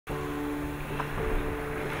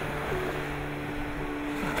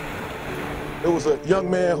It was a young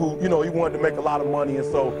man who, he wanted to make a lot of money, and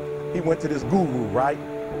so he went to this guru, right?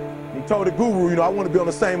 He told the guru, I want to be on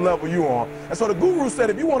the same level you on. And so the guru said,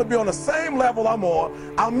 if you want to be on the same level I'm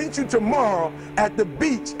on, I'll meet you tomorrow at the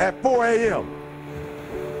beach at 4 a.m.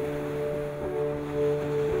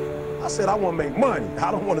 I said, I want to make money.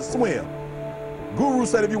 I don't want to swim. Guru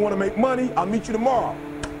said, if you want to make money, I'll meet you tomorrow,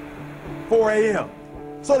 4 a.m.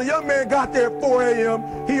 So the young man got there at 4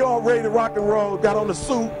 a.m. He all ready to rock and roll, got on the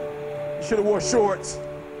suit. He should have wore shorts.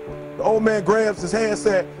 The old man grabs his hand and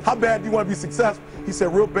said, how bad do you want to be successful? He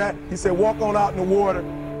said, real bad. He said, walk on out in the water.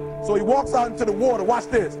 So he walks out into the water. Watch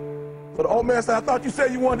this. So the old man said, I thought you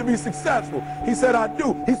said you wanted to be successful. He said, I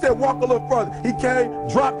do. He said, walk a little further. He came,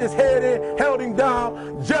 dropped his head in, held him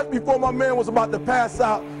down. Just before my man was about to pass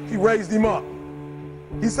out, he raised him up.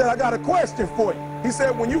 He said, I got a question for you. He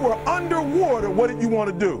said, when you were underwater, what did you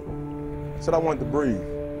want to do? He said, I wanted to breathe.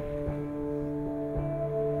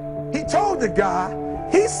 He told the guy,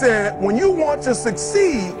 he said, when you want to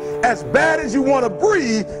succeed as bad as you want to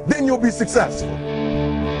breathe, then you'll be successful.